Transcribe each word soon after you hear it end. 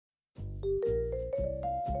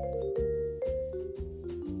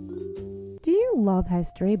you love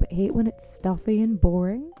history but hate when it's stuffy and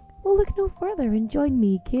boring? Well, look no further and join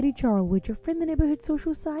me, Katie Charlwood, your friendly neighbourhood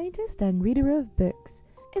social scientist and reader of books,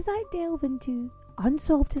 as I delve into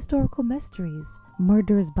unsolved historical mysteries,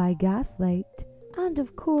 murders by gaslight, and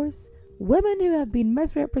of course, women who have been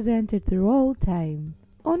misrepresented through all time.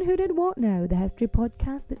 On Who Did What Now, the history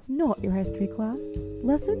podcast that's not your history class.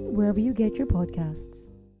 Listen wherever you get your podcasts.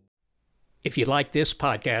 If you like this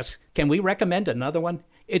podcast, can we recommend another one?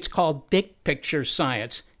 It's called Big Picture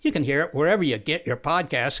Science. You can hear it wherever you get your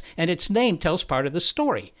podcasts, and its name tells part of the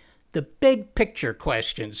story. The big picture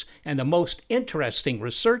questions and the most interesting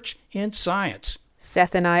research in science.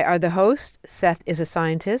 Seth and I are the hosts. Seth is a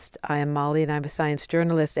scientist. I am Molly, and I'm a science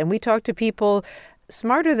journalist. And we talk to people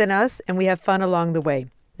smarter than us, and we have fun along the way.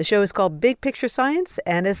 The show is called Big Picture Science,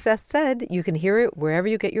 and as Seth said, you can hear it wherever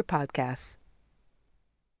you get your podcasts.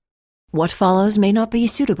 What follows may not be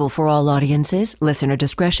suitable for all audiences. Listener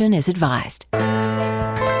discretion is advised.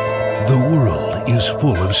 The world is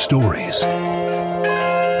full of stories.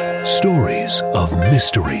 Stories of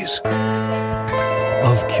mysteries,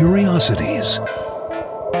 of curiosities,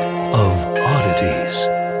 of oddities.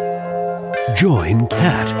 Join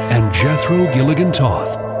Kat and Jethro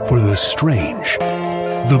Gilligan-Toth for the strange,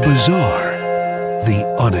 the bizarre, the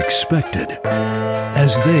unexpected,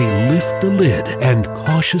 as they lift the lid and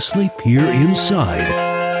cautiously peer inside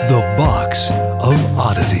the box of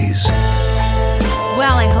oddities.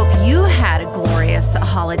 Well, I hope you had a glorious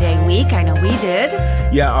holiday week. I know we did.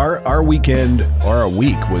 Yeah, our weekend, or our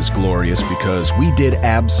week, was glorious because we did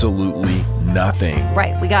absolutely nothing.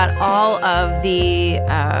 Right. We got all of the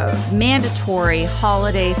mandatory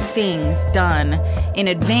holiday things done in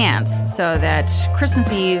advance so that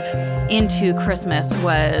Christmas Eve into Christmas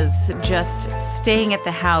was just staying at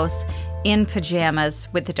the house in pajamas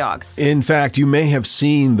with the dogs. In fact, you may have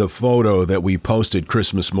seen the photo that we posted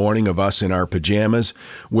Christmas morning of us in our pajamas.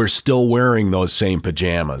 We're still wearing those same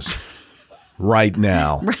pajamas right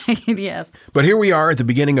now. Right, yes. But here we are at the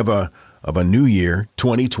beginning of a new year,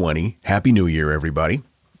 2020. Happy New Year, everybody.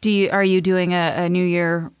 Are you doing a New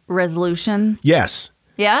Year resolution? Yes.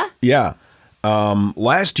 Yeah? Yeah.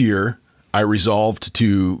 Last year, I resolved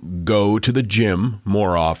to go to the gym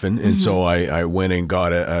more often, and so I went and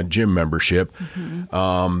got a gym membership.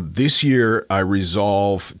 This year, I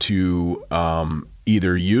resolved to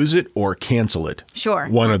either use it or cancel it. Sure.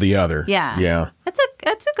 One or the other. Yeah. Yeah. That's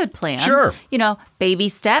a good plan. Sure. You know, baby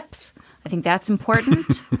steps. I think that's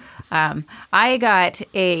important. I got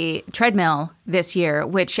a treadmill this year,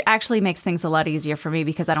 which actually makes things a lot easier for me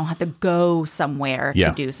because I don't have to go somewhere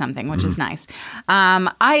to do something, which is nice.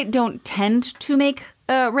 I don't tend to make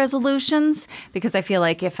resolutions because I feel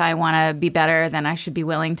like if I want to be better, then I should be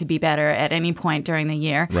willing to be better at any point during the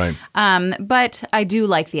year. Right. But I do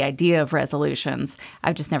like the idea of resolutions.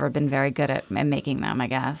 I've just never been very good at making them, I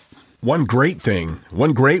guess. One great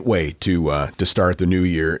way to start the new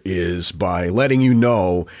year is by letting you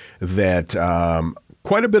know that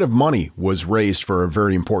quite a bit of money was raised for a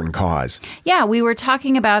very important cause. Yeah, we were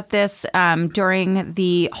talking about this during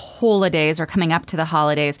the holidays or coming up to the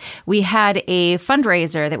holidays. We had a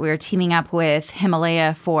fundraiser that we were teaming up with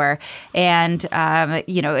Himalaya for, and I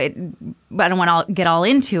don't want to get all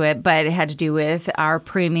into it, but it had to do with our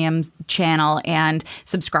premium channel and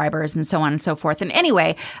subscribers and so on and so forth. And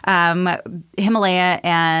anyway,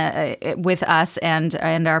 Himalaya with us and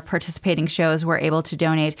our participating shows were able to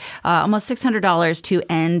donate almost $600 to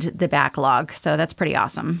end the backlog. So that's pretty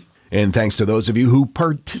awesome. And thanks to those of you who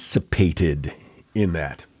participated in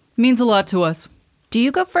that. Means a lot to us. Do you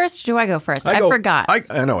go first or do I go first? I forgot.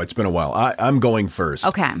 I know, it's been a while. I'm going first.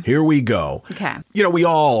 Okay. Here we go. Okay. You know, we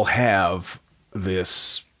all have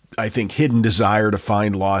this, I think, hidden desire to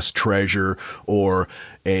find lost treasure or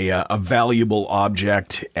a valuable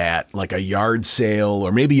object at like a yard sale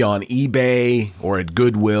or maybe on eBay or at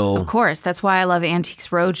Goodwill. Of course. That's why I love Antiques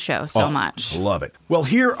Roadshow so much. Love it. Well,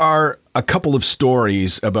 here are a couple of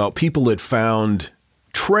stories about people that found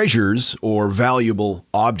treasures or valuable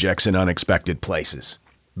objects in unexpected places.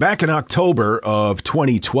 Back in October of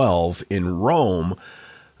 2012 in Rome,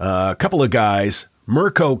 a couple of guys,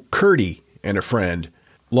 Mirko Curti and a friend,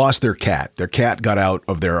 lost their cat. Their cat got out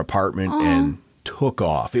of their apartment and took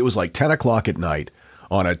off. It was like 10 o'clock at night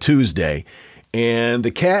on a Tuesday, and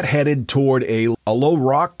the cat headed toward a low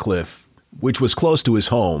rock cliff, which was close to his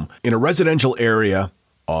home in a residential area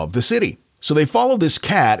of the city. So they followed this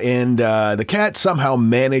cat, and the cat somehow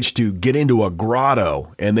managed to get into a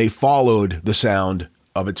grotto, and they followed the sound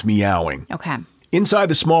of its meowing. Okay. Inside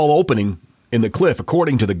the small opening in the cliff,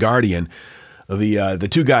 according to The Guardian, the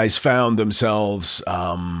two guys found themselves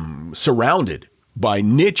surrounded by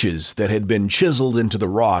niches that had been chiseled into the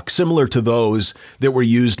rock, similar to those that were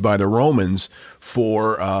used by the Romans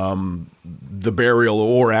for the burial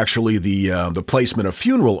or actually the placement of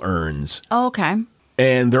funeral urns. Oh, okay.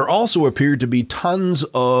 And there also appeared to be tons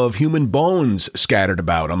of human bones scattered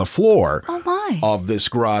about on the floor of this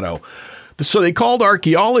grotto. So they called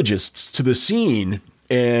archaeologists to the scene,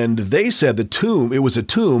 and they said it was a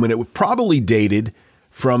tomb, and it probably dated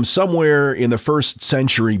from somewhere in the 1st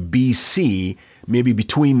century BC, maybe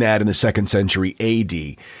between that and the 2nd century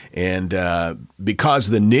AD. And because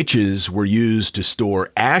the niches were used to store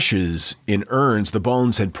ashes in urns, the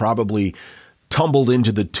bones had probably tumbled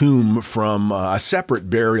into the tomb from a separate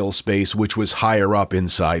burial space, which was higher up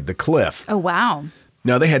inside the cliff. Oh, wow.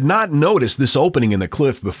 Now, they had not noticed this opening in the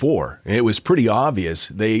cliff before. It was pretty obvious.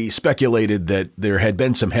 They speculated that there had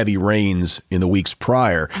been some heavy rains in the weeks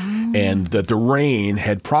prior, and that the rain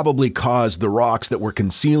had probably caused the rocks that were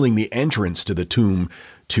concealing the entrance to the tomb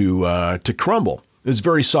to crumble. It was a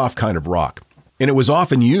very soft kind of rock. And it was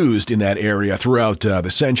often used in that area throughout the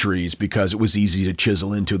centuries because it was easy to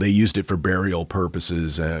chisel into. They used it for burial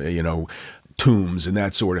purposes, tombs and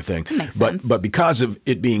that sort of thing. Makes sense. But because of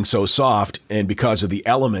it being so soft and because of the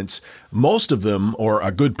elements, most of them, or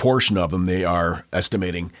a good portion of them, they are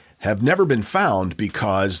estimating, have never been found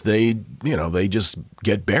because they just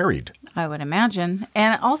get buried. I would imagine.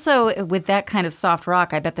 And also with that kind of soft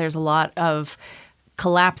rock, I bet there's a lot of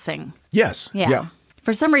collapsing. Yes. Yeah.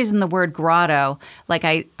 For some reason, the word grotto, like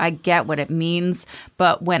I get what it means,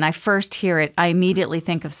 but when I first hear it, I immediately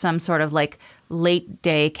think of some sort of like late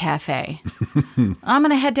day cafe. I'm going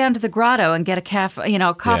to head down to the grotto and get a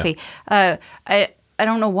coffee. Yeah. I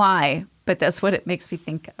don't know why, but that's what it makes me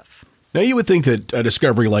think of. Now, you would think that a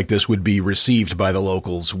discovery like this would be received by the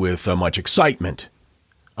locals with much excitement.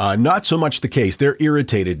 Not so much the case. They're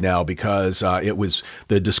irritated now because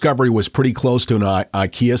the discovery was pretty close to an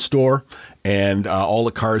Ikea store, and all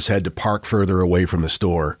the cars had to park further away from the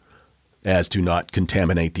store as to not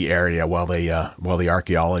contaminate the area while the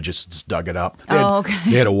archaeologists dug it up.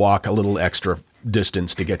 They had to walk a little extra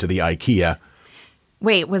distance to get to the Ikea.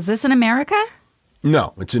 Wait, was this in America?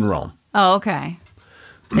 No, it's in Rome. Oh, okay.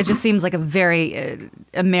 It just seems like a very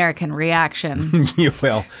American reaction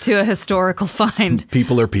to a historical find.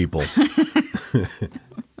 People are people.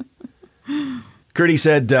 Curdy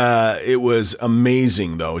said it was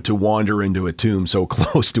amazing, though, to wander into a tomb so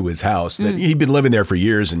close to his house that he'd been living there for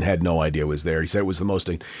years and had no idea it was there. He said it was the most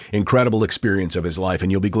incredible experience of his life,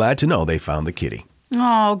 and you'll be glad to know they found the kitty.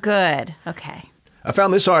 Oh, good. Okay. I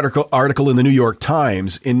found this article in the New York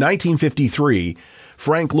Times. In 1953,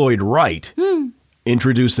 Frank Lloyd Wright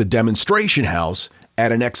introduced a demonstration house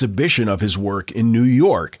at an exhibition of his work in New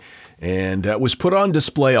York, and was put on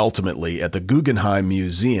display ultimately at the Guggenheim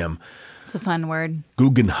Museum. It's a fun word.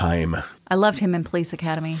 Guggenheim. I loved him in Police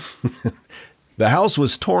Academy. The house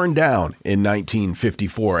was torn down in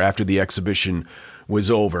 1954 after the exhibition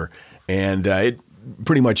was over, and it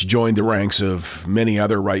pretty much joined the ranks of many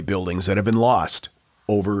other Wright buildings that have been lost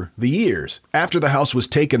over the years. After the house was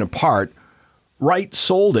taken apart, Wright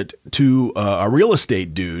sold it to a real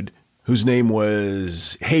estate dude whose name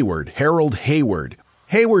was Harold Hayward.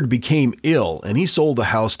 Hayward became ill, and he sold the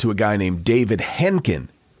house to a guy named David Henkin.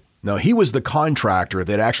 Now, he was the contractor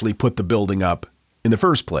that actually put the building up in the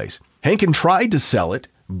first place. Henkin tried to sell it,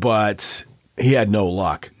 but he had no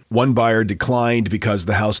luck. One buyer declined because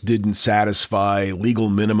the house didn't satisfy legal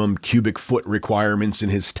minimum cubic foot requirements in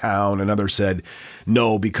his town. Another said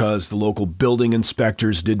no because the local building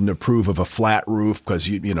inspectors didn't approve of a flat roof because,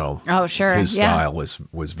 Oh, sure. his style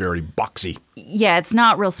was very boxy. Yeah, it's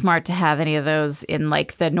not real smart to have any of those in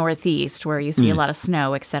like the Northeast where you see a lot of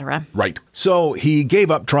snow, etc. Right. So he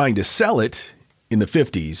gave up trying to sell it in the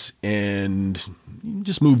 50s and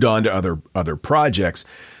just moved on to other projects.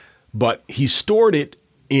 But he stored it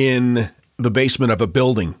in the basement of a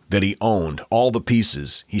building that he owned. All the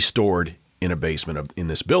pieces he stored in a basement in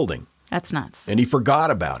this building. That's nuts. And he forgot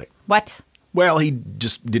about it. What? Well, he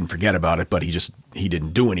just didn't forget about it, but he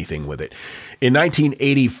didn't do anything with it. In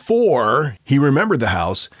 1984, he remembered the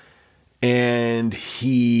house, and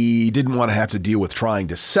he didn't want to have to deal with trying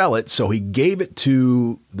to sell it, so he gave it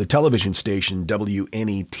to the television station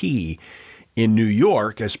WNET in New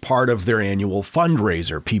York as part of their annual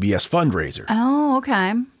fundraiser, PBS fundraiser. Oh,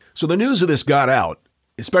 okay. So the news of this got out,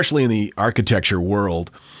 especially in the architecture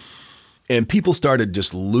world, and people started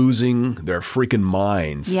just losing their freaking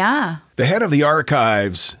minds. Yeah. The head of the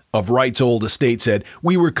archives of Wright's old estate said,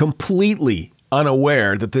 "We were completely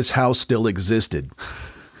unaware that this house still existed."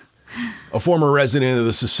 A former resident of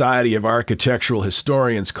the Society of Architectural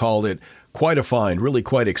Historians called it quite a find, really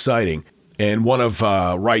quite exciting. And one of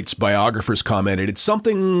Wright's biographers commented, "It's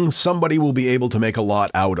something somebody will be able to make a lot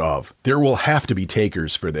out of. There will have to be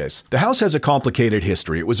takers for this." The house has a complicated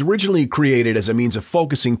history. It was originally created as a means of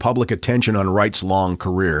focusing public attention on Wright's long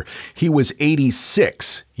career. He was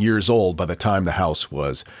 86 years old by the time the house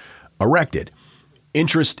was erected.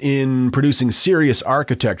 Interest in producing serious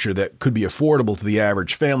architecture that could be affordable to the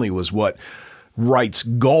average family was what Wright's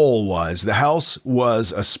goal was. The house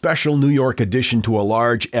was a special New York addition to a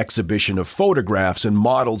large exhibition of photographs and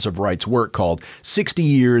models of Wright's work called 60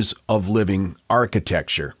 Years of Living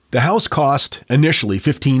Architecture. The house cost initially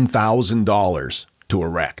 $15,000 to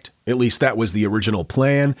erect. At least that was the original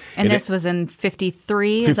plan. And this was in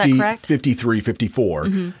 53, is that correct? 53, 54.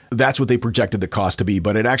 Mm-hmm. That's what they projected the cost to be,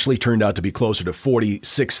 but it actually turned out to be closer to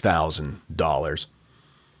 $46,000.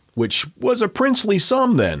 Which was a princely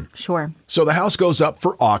sum then. Sure. So the house goes up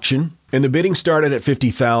for auction, and the bidding started at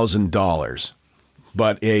 $50,000.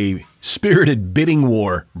 But a spirited bidding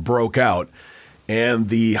war broke out, and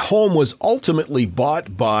the home was ultimately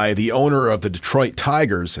bought by the owner of the Detroit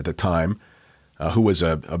Tigers at the time, who was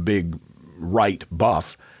a big Wright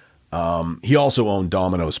buff. He also owned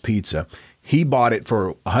Domino's Pizza. He bought it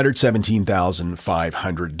for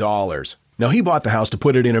 $117,500. Now, he bought the house to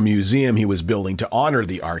put it in a museum he was building to honor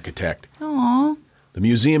the architect. Aww. The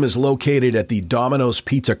museum is located at the Domino's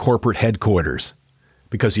Pizza corporate headquarters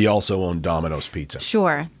because he also owned Domino's Pizza.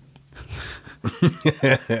 Sure.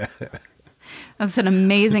 That's an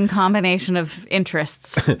amazing combination of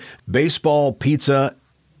interests. Baseball, pizza,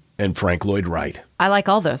 and Frank Lloyd Wright. I like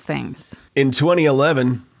all those things. In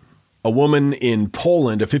 2011... a woman in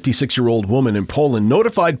Poland, a 56-year-old woman in Poland,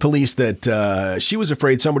 notified police that she was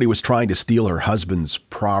afraid somebody was trying to steal her husband's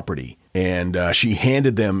property. And she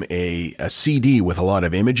handed them a CD with a lot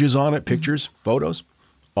of images on it, pictures, photos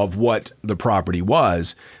of what the property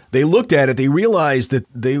was. They looked at it. They realized that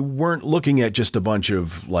they weren't looking at just a bunch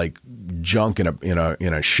of like junk in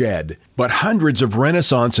a shed, but hundreds of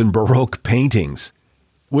Renaissance and Baroque paintings,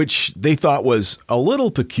 which they thought was a little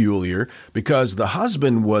peculiar because the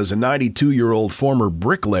husband was a 92-year-old former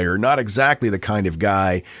bricklayer, not exactly the kind of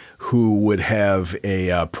guy who would have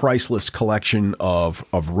a priceless collection of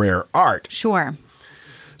rare art. Sure.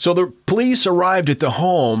 So the police arrived at the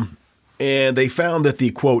home, and they found that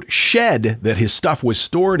the, quote, shed that his stuff was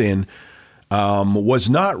stored in was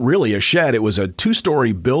not really a shed. It was a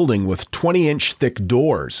 2-story building with 20-inch thick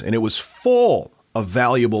doors, and it was full of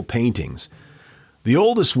valuable paintings. The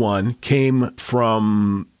oldest one came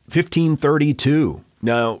from 1532.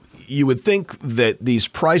 Now, you would think that these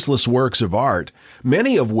priceless works of art,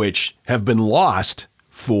 many of which have been lost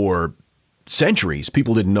for centuries,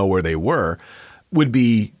 people didn't know where they were, would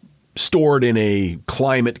be stored in a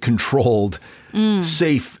climate-controlled,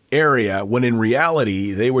 safe area, when in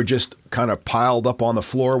reality, they were just kind of piled up on the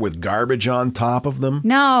floor with garbage on top of them.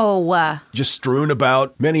 No. Just strewn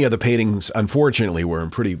about. Many of the paintings, unfortunately, were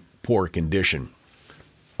in pretty poor condition.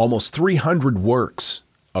 Almost 300 works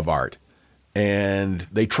of art. And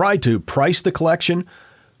they tried to price the collection,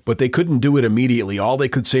 but they couldn't do it immediately. All they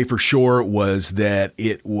could say for sure was that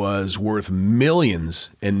it was worth millions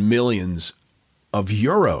and millions of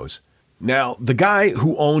euros. Now, the guy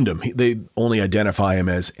who owned them, they only identify him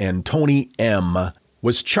as Antony M.,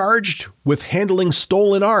 was charged with handling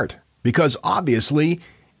stolen art because obviously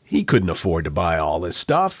he couldn't afford to buy all this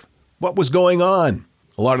stuff. What was going on?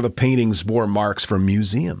 A lot of the paintings bore marks from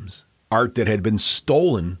museums, art that had been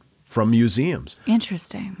stolen from museums.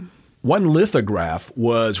 Interesting. One lithograph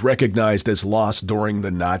was recognized as lost during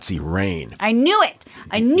the Nazi reign. I knew it.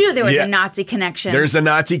 I knew there was a Nazi connection. There's a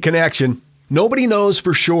Nazi connection. Nobody knows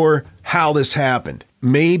for sure how this happened.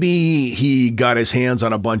 Maybe he got his hands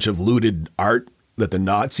on a bunch of looted art that the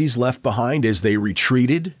Nazis left behind as they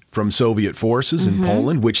retreated from Soviet forces in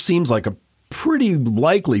Poland, which seems like a pretty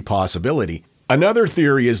likely possibility. Another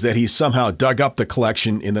theory is that he somehow dug up the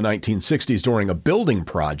collection in the 1960s during a building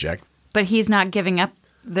project. But he's not giving up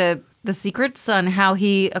the secrets on how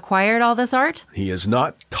he acquired all this art? He is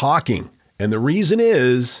not talking. And the reason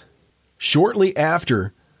is, shortly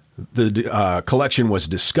after the collection was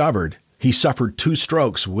discovered, he suffered 2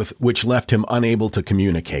 strokes which left him unable to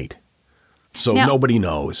communicate. So now, nobody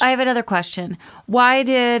knows. I have another question. Why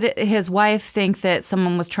did his wife think that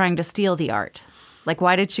someone was trying to steal the art? Like,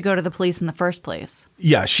 why did she go to the police in the first place?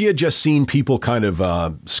 Yeah, she had just seen people kind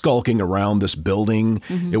of skulking around this building.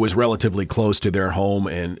 It was relatively close to their home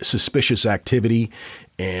and suspicious activity.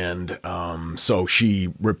 And so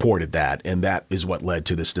she reported that. And that is what led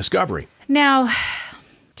to this discovery. Now,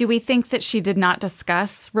 Do we think that she did not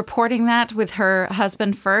discuss reporting that with her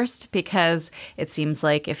husband first? Because it seems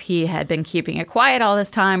like if he had been keeping it quiet all this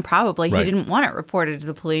time, probably he didn't want it reported to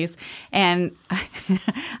the police. And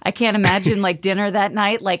I can't imagine like dinner that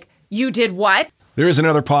night, like, you did what? There is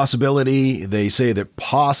another possibility. They say that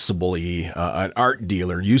possibly an art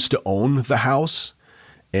dealer used to own the house,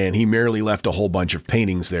 and he merely left a whole bunch of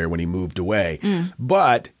paintings there when he moved away.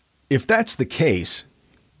 But if that's the case,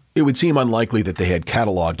 it would seem unlikely that they had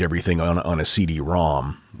cataloged everything on a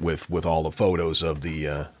CD-ROM with all the photos of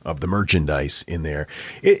the merchandise in there.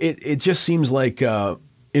 It just seems like,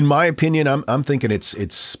 in my opinion, I'm thinking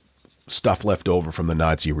it's stuff left over from the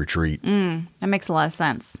Nazi retreat. That makes a lot of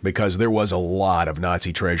sense. Because there was a lot of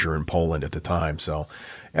Nazi treasure in Poland at the time, so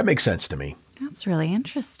that makes sense to me. That's really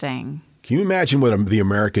interesting. Can you imagine what the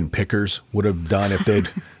American pickers would have done if they'd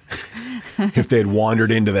if they'd wandered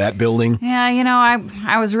into that building? Yeah,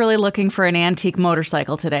 I was really looking for an antique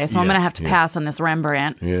motorcycle today, so I'm going to have to pass on this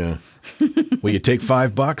Rembrandt. Yeah. Will you take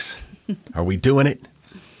 $5? Are we doing it?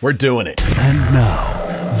 We're doing it. And now,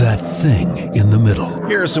 that thing in the middle.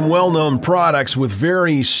 Here are some well-known products with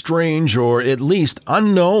very strange or at least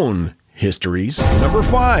unknown histories. Number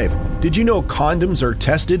 5. Did you know condoms are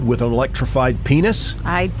tested with an electrified penis?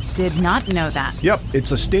 I did not know that. Yep,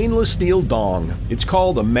 it's a stainless steel dong. It's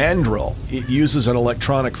called a mandrel. It uses an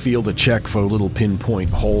electronic field to check for little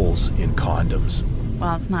pinpoint holes in condoms.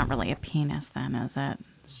 Well, it's not really a penis then, is it?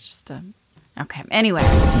 It's just a... Okay, anyway.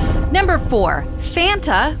 Number 4.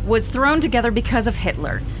 Fanta was thrown together because of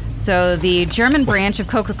Hitler. So the German branch of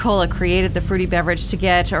Coca-Cola created the fruity beverage to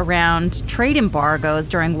get around trade embargoes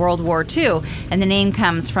during World War II. And the name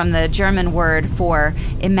comes from the German word for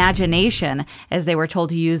imagination, as they were told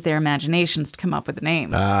to use their imaginations to come up with the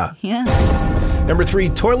name. Yeah. Number 3,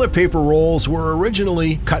 toilet paper rolls were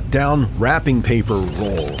originally cut down wrapping paper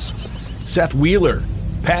rolls. Seth Wheeler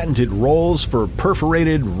patented rolls for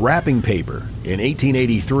perforated wrapping paper in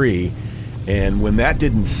 1883. And when that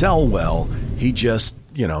didn't sell well, he just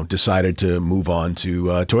decided to move on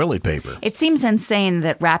to toilet paper. It seems insane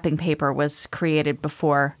that wrapping paper was created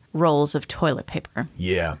before rolls of toilet paper.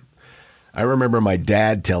 Yeah. I remember my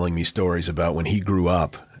dad telling me stories about when he grew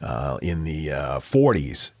up in the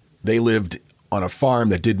 40s. They lived on a farm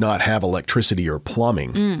that did not have electricity or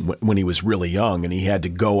plumbing when he was really young, and he had to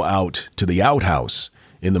go out to the outhouse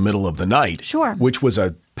in the middle of the night. Sure. Which was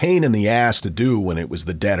a pain in the ass to do when it was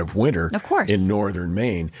the dead of winter. Of course. In northern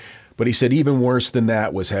Maine. But he said even worse than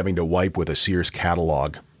that was having to wipe with a Sears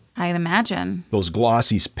catalog. I imagine. Those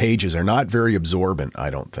glossy pages are not very absorbent, I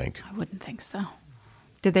don't think. I wouldn't think so.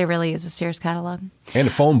 Did they really use a Sears catalog? And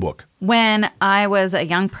a phone book. When I was a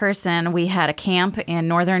young person, we had a camp in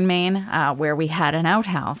northern Maine where we had an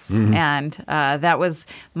outhouse. And that was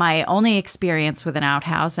my only experience with an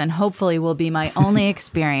outhouse, and hopefully will be my only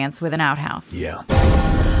experience with an outhouse. Yeah.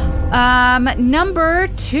 Number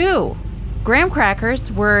 2. Graham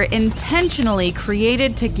crackers were intentionally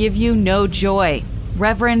created to give you no joy.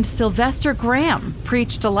 Reverend Sylvester Graham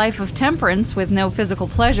preached a life of temperance with no physical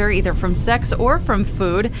pleasure, either from sex or from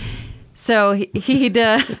food. So he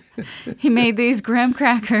made these graham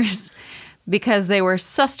crackers because they were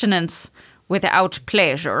sustenance without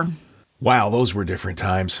pleasure. Wow, those were different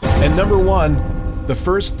times. And number 1, the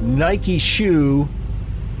first Nike shoe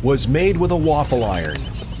was made with a waffle iron.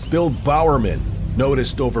 Bill Bowerman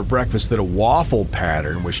noticed over breakfast that a waffle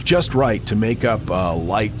pattern was just right to make up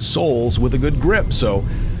light soles with a good grip. So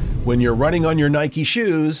when you're running on your Nike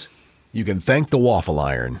shoes, you can thank the waffle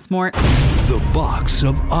iron. Smart. The Box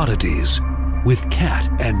of Oddities with Kat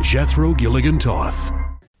and Jethro Gilligan-Toth.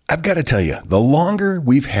 I've got to tell you, the longer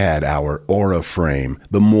we've had our Aura frame,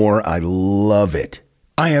 the more I love it.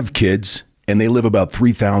 I have kids, and they live about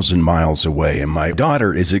 3,000 miles away, and my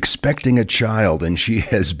daughter is expecting a child, and she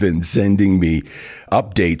has been sending me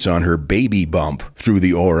updates on her baby bump through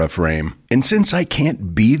the Aura frame. And since I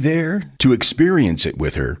can't be there to experience it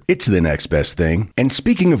with her, it's the next best thing. And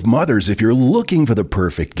speaking of mothers, if you're looking for the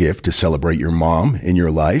perfect gift to celebrate your mom in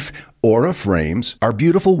your life, Aura frames are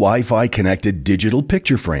beautiful Wi-Fi connected digital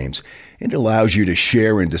picture frames. It allows you to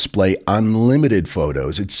share and display unlimited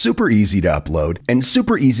photos. It's super easy to upload and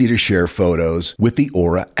super easy to share photos with the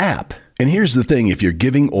Aura app. And here's the thing, if you're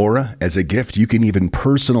giving Aura as a gift, you can even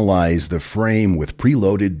personalize the frame with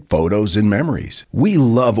preloaded photos and memories. We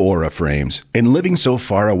love Aura frames, and living so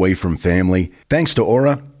far away from family, thanks to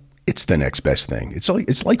Aura, it's the next best thing.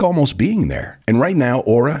 It's like almost being there. And right now,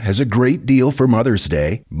 Aura has a great deal for Mother's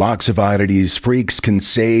Day. Box of Oddities freaks can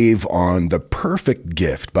save on the perfect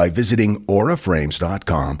gift by visiting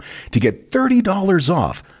auraframes.com to get $30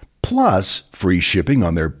 off, plus free shipping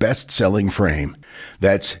on their best-selling frame.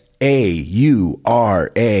 That's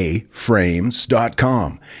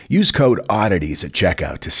AURAFrames.com. Use code oddities at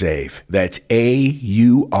checkout to save. That's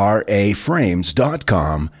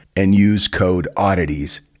AURAFrames.com and use code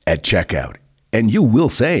oddities at checkout. And you will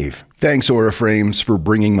save. Thanks, Aura Frames, for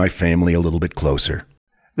bringing my family a little bit closer.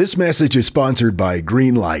 This message is sponsored by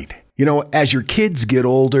Greenlight. You know, as your kids get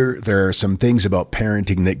older, there are some things about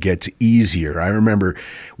parenting that gets easier. I remember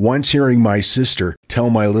once hearing my sister tell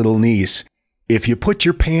my little niece, "If you put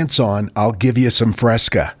your pants on, I'll give you some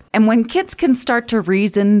Fresca." And when kids can start to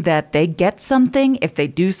reason that they get something if they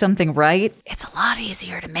do something right, it's a lot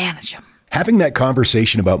easier to manage them. Having that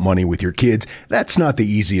conversation about money with your kids, that's not the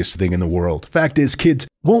easiest thing in the world. Fact is, kids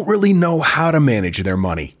won't really know how to manage their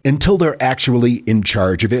money until they're actually in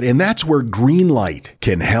charge of it, and that's where Greenlight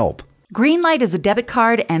can help. Greenlight is a debit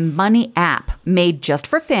card and money app made just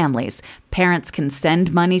for families. Parents can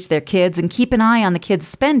send money to their kids and keep an eye on the kids'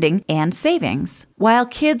 spending and savings, while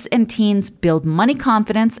kids and teens build money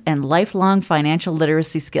confidence and lifelong financial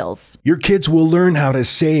literacy skills. Your kids will learn how to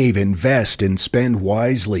save, invest, and spend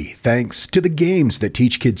wisely thanks to the games that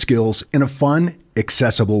teach kids skills in a fun,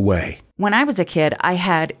 accessible way. When I was a kid, I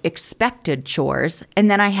had expected chores,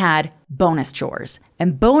 and then I had bonus chores.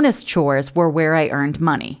 And bonus chores were where I earned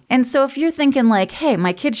money. And so if you're thinking like, hey,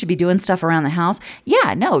 my kid should be doing stuff around the house,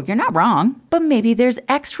 yeah, no, you're not wrong. But maybe there's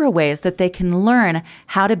extra ways that they can learn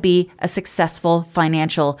how to be a successful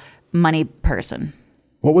financial money person.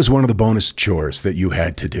 What was one of the bonus chores that you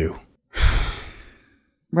had to do?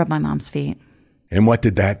 Rub my mom's feet. And what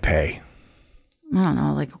did that pay? I don't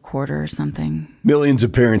know, like a quarter or something. Millions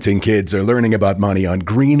of parents and kids are learning about money on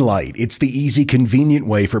Greenlight. It's the easy, convenient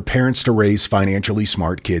way for parents to raise financially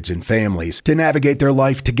smart kids and families to navigate their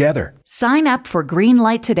life together. Sign up for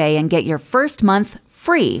Greenlight today and get your first month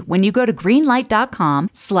free when you go to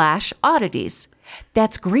greenlight.com/oddities.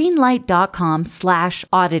 That's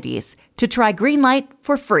greenlight.com/oddities to try Greenlight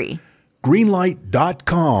for free.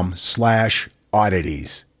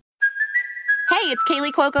 Greenlight.com/oddities. Hey, it's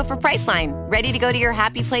Kaylee Cuoco for Priceline. Ready to go to your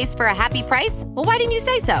happy place for a happy price? Well, why didn't you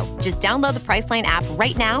say so? Just download the Priceline app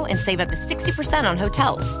right now and save up to 60% on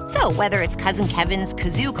hotels. So whether it's Cousin Kevin's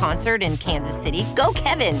Kazoo Concert in Kansas City, go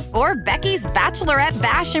Kevin, or Becky's Bachelorette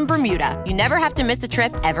Bash in Bermuda, you never have to miss a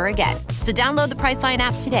trip ever again. So download the Priceline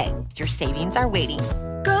app today. Your savings are waiting.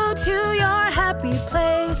 Go to your happy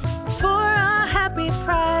place for a happy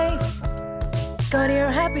price. Go to your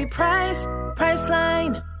happy price,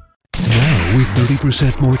 Priceline. Now with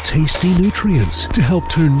 30% more tasty nutrients to help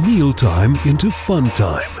turn mealtime into fun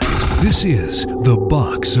time. This is the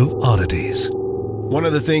Box of Oddities. One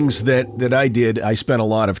of the things that I did, I spent a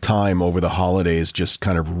lot of time over the holidays just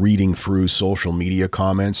kind of reading through social media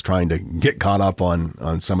comments, trying to get caught up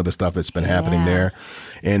on some of the stuff that's been happening there.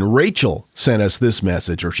 And Rachel sent us this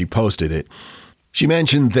message, or she posted it. She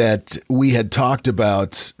mentioned that we had talked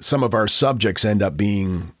about some of our subjects end up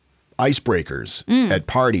being icebreakers at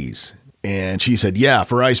parties. And she said, yeah,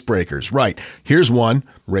 for icebreakers. Right. Here's one.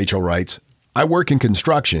 Rachel writes, I work in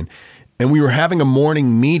construction, and we were having a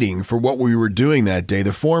morning meeting for what we were doing that day.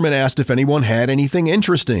 The foreman asked if anyone had anything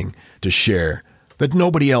interesting to share that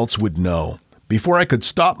nobody else would know. Before I could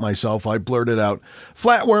stop myself, I blurted out,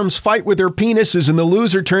 flatworms fight with their penises and the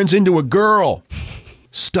loser turns into a girl.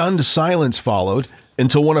 Stunned silence followed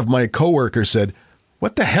until one of my coworkers said,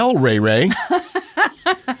 what the hell, Ray Ray?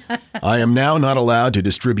 I am now not allowed to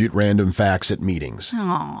distribute random facts at meetings.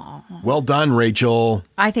 Aww. Well done, Rachel.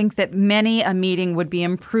 I think that many a meeting would be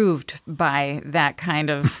improved by that kind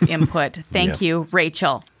of input. Thank you,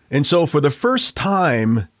 Rachel. And so for the first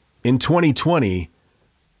time in 2020,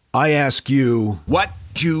 I ask you, what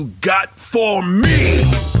you got for me?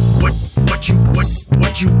 What you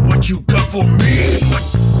got for me?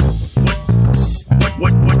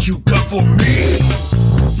 What you got for me?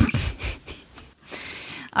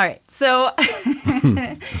 All right. So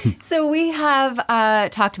we have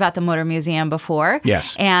talked about the Motor Museum before.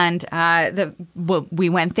 Yes. And we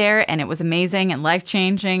went there, and it was amazing and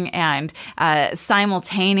life-changing, and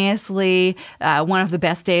simultaneously one of the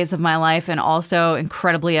best days of my life, and also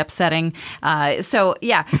incredibly upsetting. If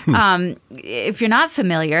you're not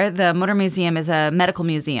familiar, the Motor Museum is a medical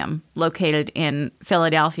museum located in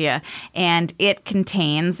Philadelphia, and it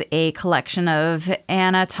contains a collection of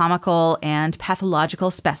anatomical and pathological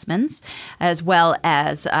specimens, as well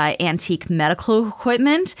as antique medical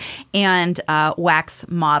equipment and wax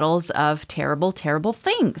models of terrible, terrible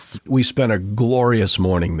things. We spent a glorious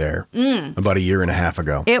morning there about a year and a half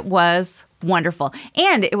ago. It was wonderful.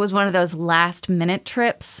 And it was one of those last minute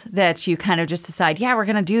trips that you kind of just decide, yeah, we're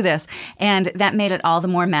going to do this. And that made it all the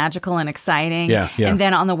more magical and exciting. Yeah. And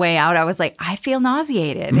then on the way out, I was like, I feel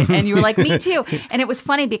nauseated. And you were like, me too. And it was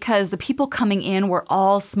funny because the people coming in were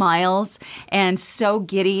all smiles and so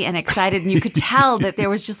giddy and excited. And you could tell that there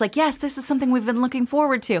was just like, yes, this is something we've been looking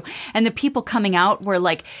forward to. And the people coming out were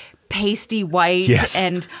like pasty white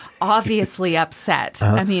and obviously upset.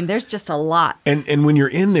 I mean, there's just a lot. And when you're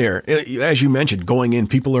in there, as you mentioned, going in,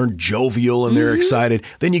 people are jovial and they're excited.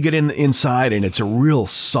 Then you get inside and it's a real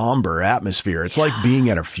somber atmosphere. It's like being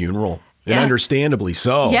at a funeral. And understandably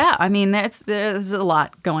so. Yeah, I mean, there's a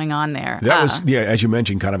lot going on there. That was, as you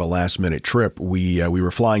mentioned, kind of a last-minute trip. We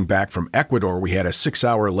were flying back from Ecuador. We had a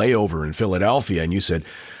 6-hour layover in Philadelphia, and you said,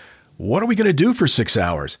 what are we going to do for 6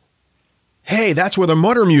 hours? Hey, that's where the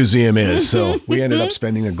Mutter Museum is. So we ended up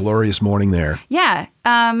spending a glorious morning there. Yeah.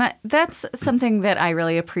 That's something that I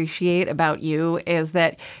really appreciate about you is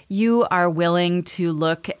that you are willing to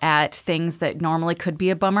look at things that normally could be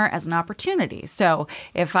a bummer as an opportunity. So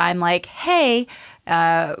if I'm like, hey,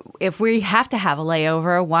 if we have to have a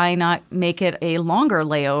layover, why not make it a longer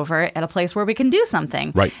layover at a place where we can do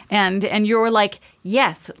something? Right. And you were like,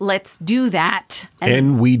 yes, let's do that.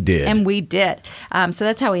 And we did. And we did. So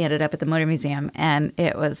that's how we ended up at the Motor Museum. And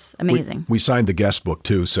it was amazing. We signed the guest book,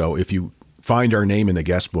 too. So if you find our name in the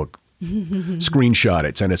guest book, screenshot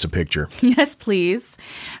it, send us a picture. Yes, please.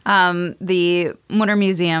 The Motor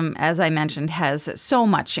Museum, as I mentioned, has so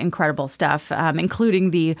much incredible stuff,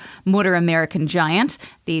 including the Motor American Giant,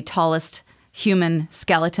 the tallest human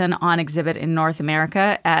skeleton on exhibit in North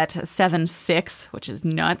America at 7'6", which is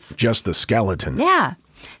nuts. Just the skeleton. Yeah.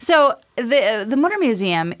 So the Motor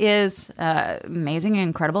Museum is amazing and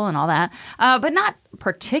incredible and all that, but not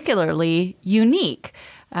particularly unique.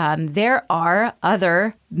 There are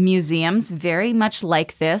other museums very much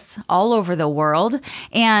like this all over the world.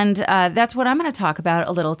 And that's what I'm going to talk about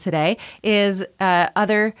a little today is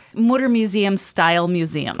other Motor Museum style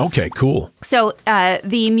museums. Okay, cool. So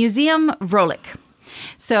the Museum Vrolijk.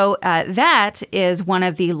 So that is one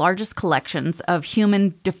of the largest collections of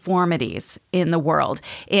human deformities in the world.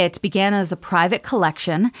 It began as a private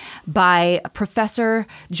collection by Professor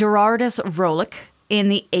Gerardus Vrolijk in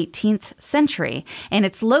the 18th century, and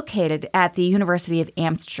it's located at the University of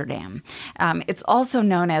Amsterdam. It's also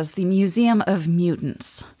known as the Museum of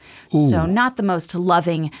Mutants. Ooh. So not the most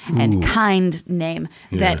loving and kind name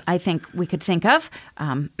that I think we could think of.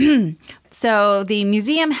 So the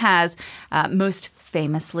museum has most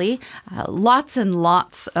famously lots and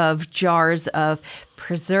lots of jars of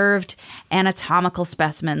preserved anatomical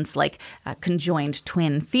specimens like conjoined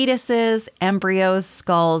twin fetuses, embryos,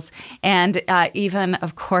 skulls, and even,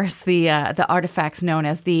 of course, the artifacts known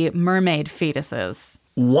as the mermaid fetuses.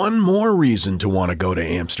 One more reason to want to go to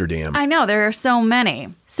Amsterdam. I know, there are so many.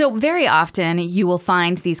 So very often you will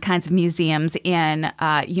find these kinds of museums in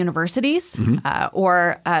universities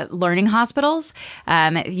or learning hospitals.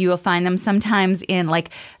 You will find them sometimes in like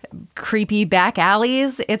creepy back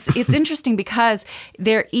alleys. It's interesting because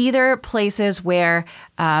they're either places where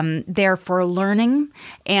they're for learning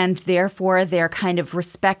and therefore they're kind of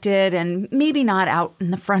respected and maybe not out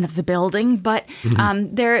in the front of the building, but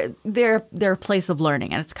they're a place of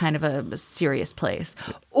learning and it's kind of a serious place.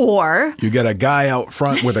 Or you got a guy out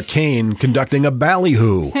front with a cane conducting a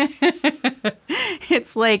ballyhoo.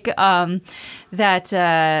 It's like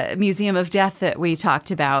that Museum of Death that we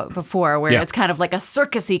talked about before, where it's kind of like a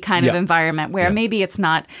circus-y kind of environment where maybe it's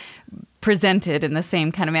not presented in the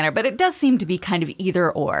same kind of manner, but it does seem to be kind of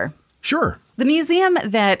either or. Sure. The museum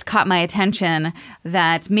that caught my attention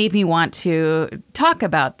that made me want to talk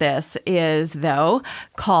about this is, though,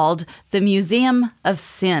 called the Museum of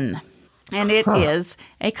Sin. And it is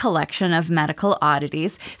a collection of medical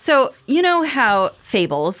oddities. So you know how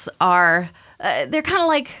fables are, they're kind of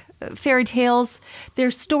like fairy tales.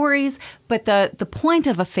 They're stories, but the point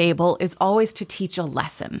of a fable is always to teach a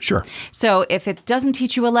lesson. Sure. So if it doesn't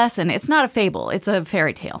teach you a lesson, it's not a fable. It's a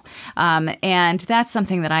fairy tale. And that's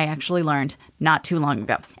something that I actually learned not too long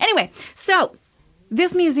ago. Anyway, so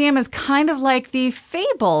this museum is kind of like the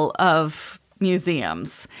fable of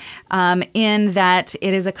museums in that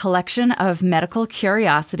it is a collection of medical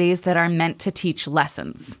curiosities that are meant to teach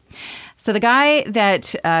lessons. So the guy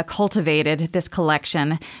that cultivated this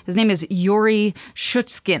collection, his name is Yuri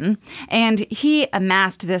Shutskin, and he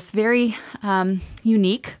amassed this very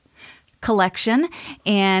unique collection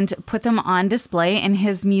and put them on display in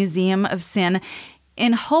his Museum of Sin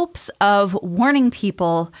in hopes of warning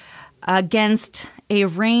people against a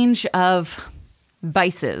range of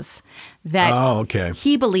vices that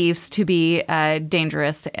he believes to be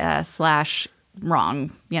dangerous /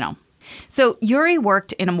 wrong, you know. So Yuri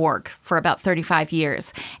worked in a morgue for about 35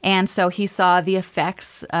 years. And so he saw the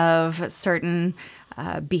effects of certain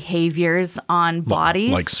behaviors on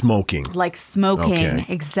bodies. Like smoking. Like smoking, Okay.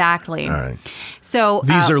 exactly. All right. So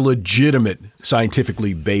These are legitimate,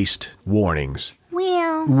 scientifically based warnings.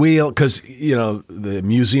 Because, the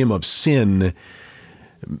Museum of Sin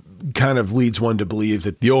kind of leads one to believe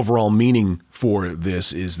that the overall meaning for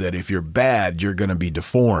this is that if you're bad, you're going to be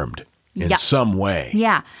deformed in some way.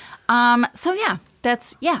 Yeah.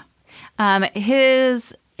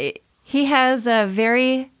 He has a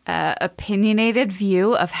very opinionated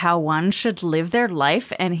view of how one should live their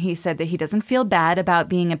life. And he said that he doesn't feel bad about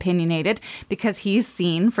being opinionated because he's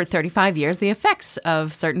seen for 35 years the effects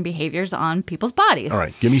of certain behaviors on people's bodies. All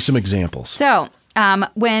right. Give me some examples. So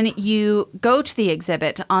when you go to the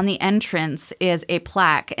exhibit, on the entrance is a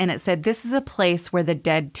plaque, and it said, "This is a place where the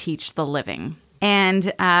dead teach the living." And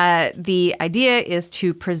the idea is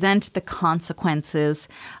to present the consequences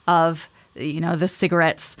of the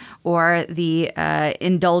cigarettes or the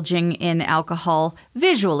indulging in alcohol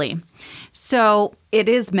visually. So it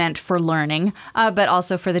is meant for learning, but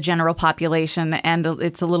also for the general population, and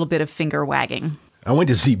it's a little bit of finger wagging. I went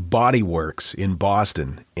to see Body Works in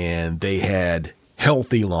Boston, and they had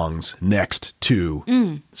healthy lungs next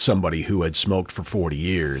to somebody who had smoked for 40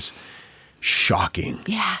 years. Shocking.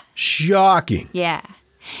 Yeah. Shocking. Yeah.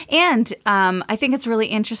 And I think it's really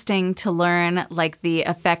interesting to learn like the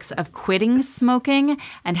effects of quitting smoking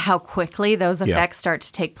and how quickly those effects start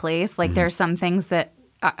to take place. Like there are some things that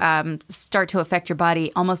start to affect your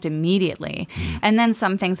body almost immediately. And then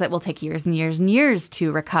some things that will take years and years and years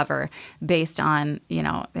to recover based on,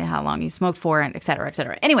 how long you smoked for, and et cetera, et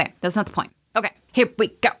cetera. Anyway, that's not the point. Okay, here we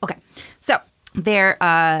go. Okay, so there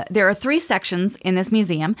are 3 sections in this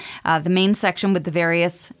museum. The main section with the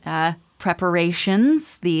various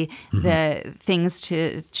preparations, the things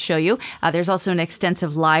to show you. There's also an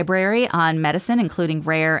extensive library on medicine, including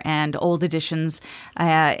rare and old editions.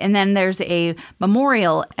 And then there's a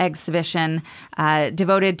memorial exhibition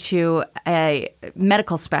devoted to a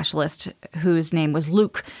medical specialist whose name was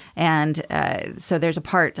Luke. And so there's a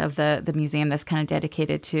part of the museum that's kind of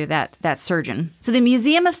dedicated to that surgeon. So the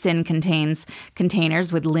Museum of Sin contains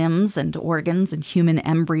containers with limbs and organs and human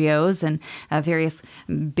embryos and various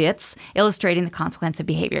bits, illustrating the consequence of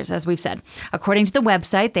behaviors, as we've said. According to the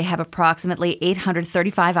website, they have approximately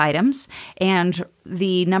 835 items, and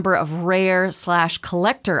the number of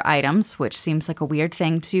rare/collector items, which seems like a weird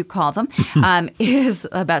thing to call them, is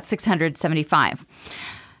about 675.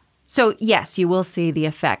 So yes, you will see the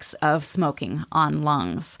effects of smoking on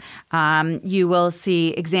lungs. You will see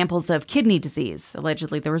examples of kidney disease,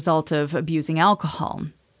 allegedly the result of abusing alcohol.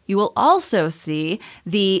 You will also see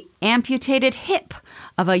the amputated hip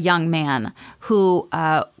of a young man who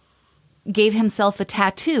gave himself a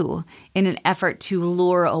tattoo in an effort to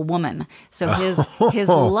lure a woman. So his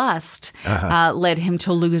lust led him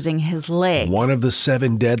to losing his leg. One of the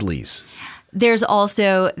 7 deadlies. There's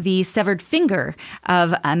also the severed finger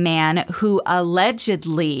of a man who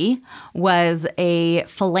allegedly was a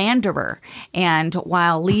philanderer, and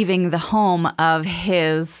while leaving the home of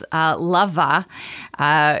his lover,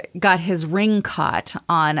 got his ring caught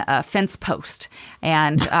on a fence post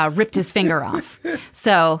and ripped his finger off.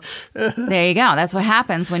 So there you go. That's what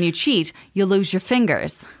happens when you cheat. You lose your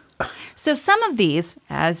fingers. So some of these,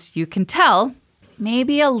 as you can tell, may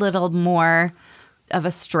be a little more of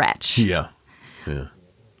a stretch. Yeah.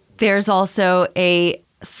 There's also a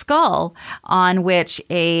skull on which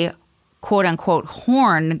a quote-unquote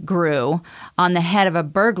horn grew on the head of a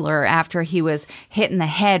burglar after he was hit in the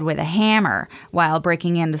head with a hammer while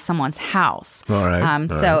breaking into someone's house. All right.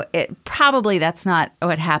 So that's not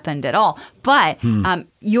what happened at all. But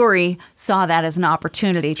Yuri saw that as an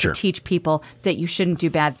opportunity to teach people that you shouldn't do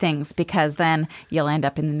bad things, because then you'll end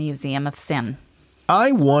up in the Museum of Sin.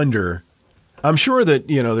 I wonder, I'm sure that,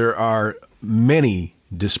 there are many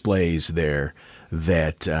displays there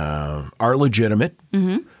that are legitimate.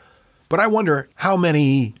 Mm-hmm. But I wonder how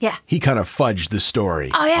many he kind of fudged the story.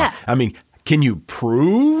 Oh, yeah. I mean, can you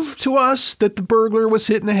prove to us that the burglar was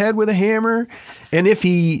hit in the head with a hammer? And if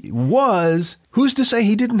he was, who's to say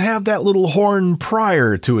he didn't have that little horn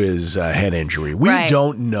prior to his head injury? We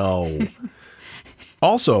don't know.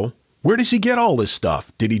 Also, where does he get all this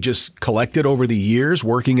stuff? Did he just collect it over the years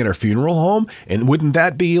working at a funeral home? And wouldn't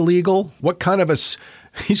that be illegal? What kind of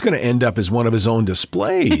he's going to end up as one of his own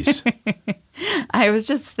displays. I was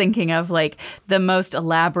just thinking of like the most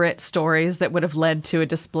elaborate stories that would have led to a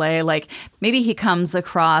display. Like maybe he comes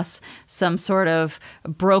across some sort of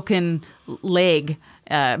broken leg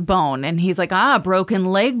bone. And he's like, broken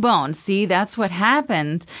leg bone. See, that's what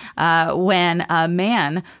happened when a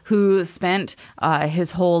man who spent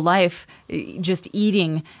his whole life just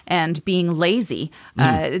eating and being lazy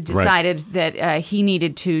decided that he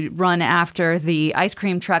needed to run after the ice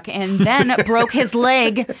cream truck and then broke his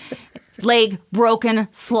leg. Leg broken,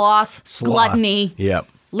 sloth. Gluttony. Yep.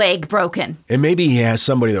 Leg broken. And maybe he has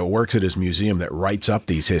somebody that works at his museum that writes up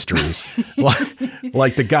these histories.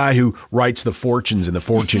 like the guy who writes the fortunes and the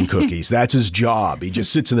fortune cookies. That's his job. He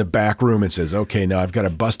just sits in the back room and says, okay, now I've got a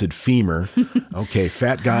busted femur. Okay,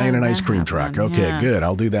 fat guy in an ice cream truck. Okay, good.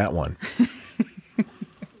 I'll do that one.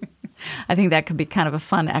 I think that could be kind of a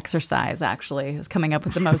fun exercise, actually, is coming up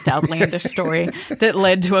with the most outlandish story that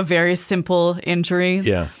led to a very simple injury.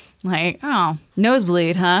 Yeah. Like,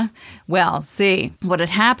 nosebleed, huh? Well, see, what had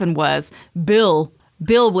happened was Bill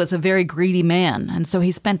was a very greedy man, and so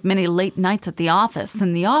he spent many late nights at the office.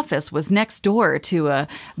 And the office was next door to a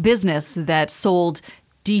business that sold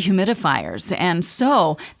dehumidifiers. And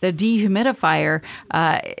so the dehumidified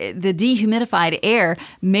air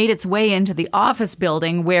made its way into the office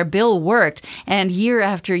building where Bill worked. And year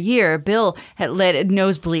after year, Bill had led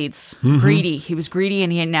nosebleeds. Greedy. He was greedy,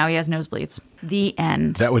 and now he has nosebleeds. The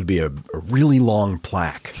end. That would be a really long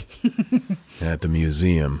plaque at the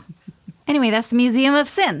museum. Anyway, that's the Museum of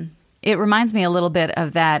Sin. It reminds me a little bit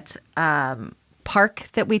of that park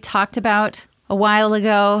that we talked about a while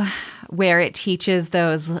ago, where it teaches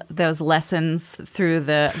those lessons through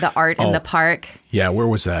the art in the park. Yeah, where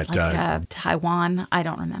was that? Like, Taiwan? I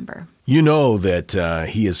don't remember. You know that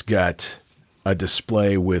he has got a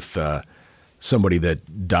display with somebody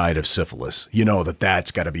that died of syphilis. You know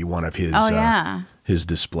that's got to be one of his his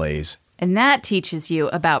displays. And that teaches you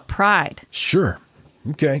about pride. Sure.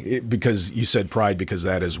 Okay. Because you said pride because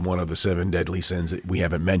that is one of the 7 deadly sins that we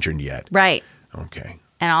haven't mentioned yet. Right. Okay.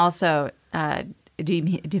 And also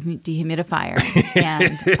dehumidifier.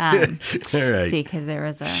 And all right. See, because there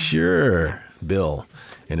was a... Sure. Bill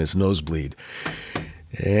and his nosebleed.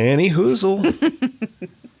 Any hoozle.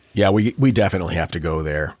 Yeah, we definitely have to go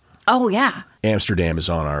there. Oh, yeah. Amsterdam is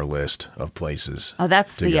on our list of places. Oh,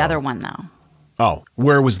 that's the other one, though. Oh,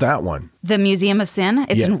 where was that one? The Museum of Sin?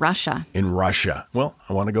 It's in Russia. In Russia. Well,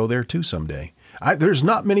 I want to go there too someday. There's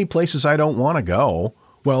not many places I don't want to go.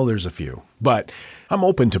 Well, there's a few, but I'm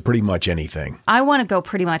open to pretty much anything. I want to go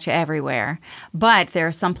pretty much everywhere, but there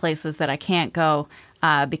are some places that I can't go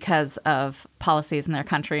because of policies in their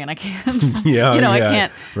country, and I can't.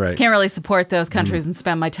 I can't really support those countries and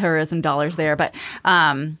spend my terrorism dollars there. But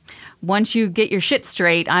once you get your shit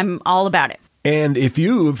straight, I'm all about it. And if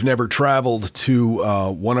you've never traveled to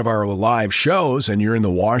one of our live shows and you're in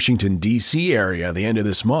the Washington, D.C. area at the end of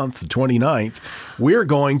this month, the 29th, we're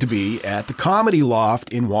going to be at the Comedy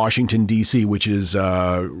Loft in Washington, D.C., which is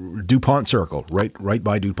DuPont Circle, right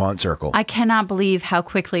by DuPont Circle. I cannot believe how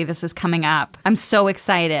quickly this is coming up. I'm so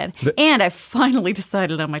excited. And I finally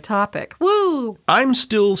decided on my topic. Woo! I'm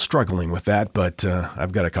still struggling with that, but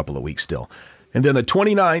I've got a couple of weeks still. And then the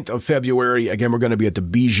 29th of February, again, we're going to be at the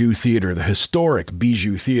Bijou Theater, the historic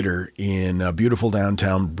Bijou Theater in beautiful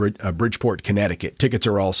downtown Bridgeport, Connecticut. Tickets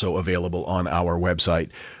are also available on our website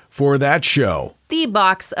for that show.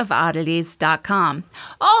 TheBoxOfOddities.com.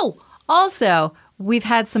 Oh, also, we've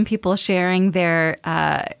had some people sharing their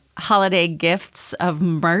holiday gifts of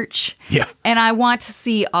merch. Yeah. And I want to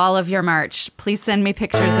see all of your merch. Please send me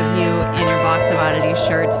pictures of you in your Box of Oddities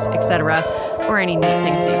shirts, etc., or any neat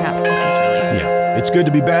things that you have for Christmas, really. Yeah. It's good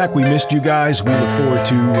to be back. We missed you guys. We look forward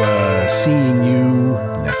to seeing you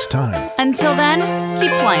next time. Until then,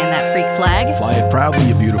 keep flying that freak flag. Fly it proudly,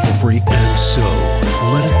 you beautiful freak. And so,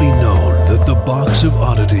 let it be known that the Box of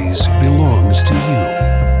Oddities belongs to you,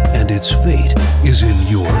 and its fate is in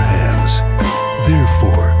your hands.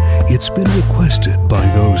 Therefore, it's been requested by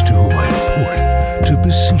those to whom I report to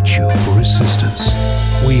beseech you for assistance.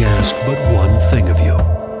 We ask but one thing of you,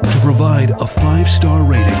 to provide a 5-star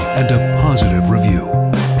rating and a positive review.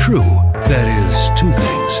 True, that is 2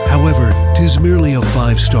 things. However, 'tis merely a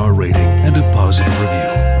 5-star rating and a positive review.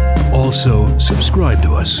 Also, subscribe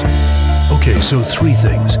to us. Okay, so 3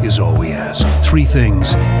 things is all we ask. 3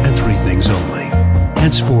 things and 3 things only.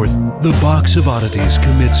 Henceforth, the Box of Oddities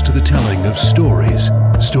commits to the telling of stories.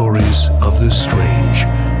 Stories of the strange,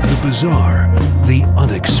 the bizarre, the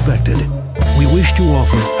unexpected. We wish to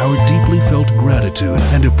offer our deeply felt gratitude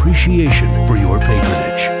and appreciation for your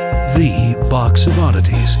patronage.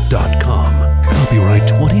 TheBoxOfOddities.com. Copyright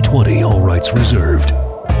 2020, all rights reserved.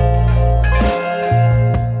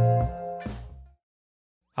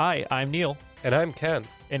 Hi, I'm Neil. And I'm Ken.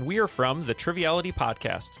 And we are from the Triviality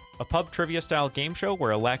Podcast, a pub trivia-style game show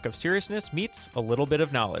where a lack of seriousness meets a little bit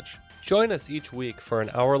of knowledge. Join us each week for an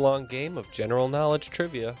hour-long game of general knowledge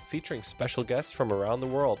trivia featuring special guests from around the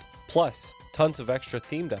world, plus tons of extra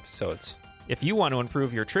themed episodes. If you want to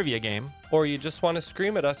improve your trivia game, or you just want to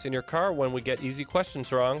scream at us in your car when we get easy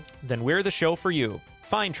questions wrong, then we're the show for you.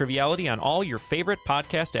 Find Triviality on all your favorite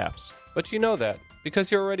podcast apps. But you know that,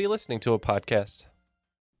 because you're already listening to a podcast.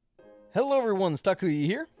 Hello everyone, Takuya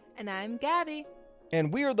here. And I'm Gabby.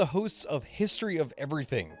 And we are the hosts of History of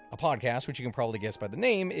Everything, a podcast which you can probably guess by the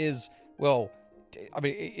name is, well,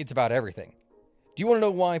 it's about everything. Do you want to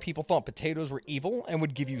know why people thought potatoes were evil and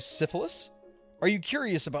would give you syphilis? Are you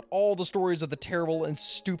curious about all the stories of the terrible and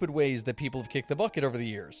stupid ways that people have kicked the bucket over the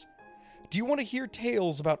years? Do you want to hear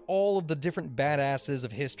tales about all of the different badasses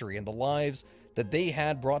of history and the lives that they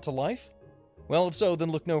had brought to life? Well, if so, then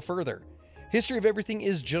look no further. History of Everything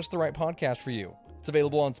is just the right podcast for you. It's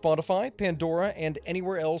available on Spotify, Pandora, and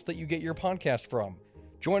anywhere else that you get your podcast from.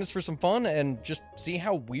 Join us for some fun and just see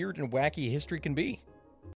how weird and wacky history can be.